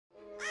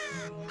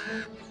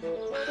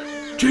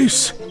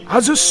Jace,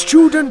 as a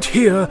student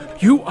here,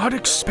 you are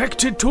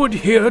expected to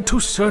adhere to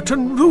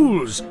certain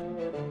rules.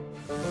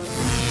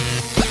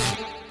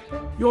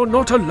 You're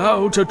not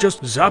allowed to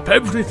just zap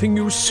everything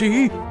you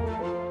see.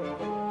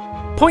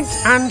 Point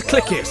and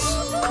clickis.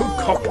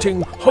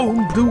 Concocting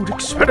home-brewed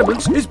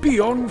experiments is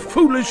beyond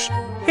foolish.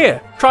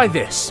 Here, try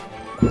this.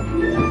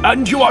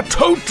 And you are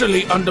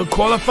totally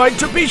underqualified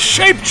to be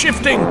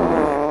shape-shifting!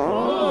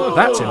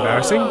 That's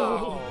embarrassing.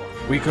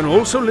 We can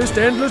also list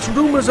endless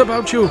rumors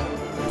about you.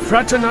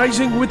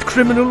 Fraternizing with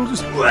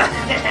criminals.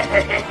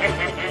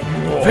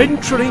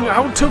 Venturing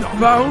out of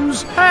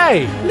bounds.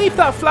 Hey, leave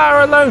that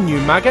flower alone, you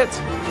maggot.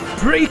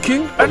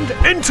 Breaking and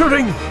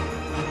entering.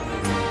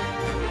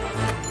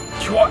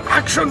 Your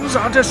actions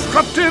are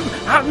disruptive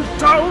and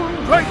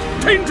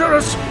downright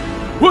dangerous.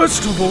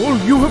 Worst of all,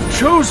 you have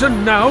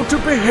chosen now to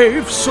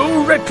behave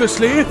so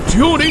recklessly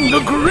during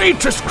the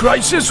greatest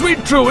crisis we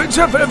Druids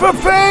have ever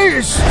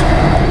faced.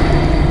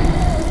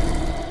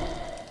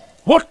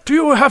 What do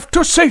you have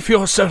to say for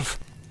yourself?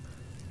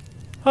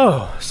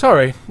 Oh,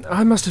 sorry.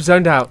 I must have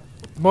zoned out.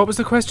 What was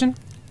the question?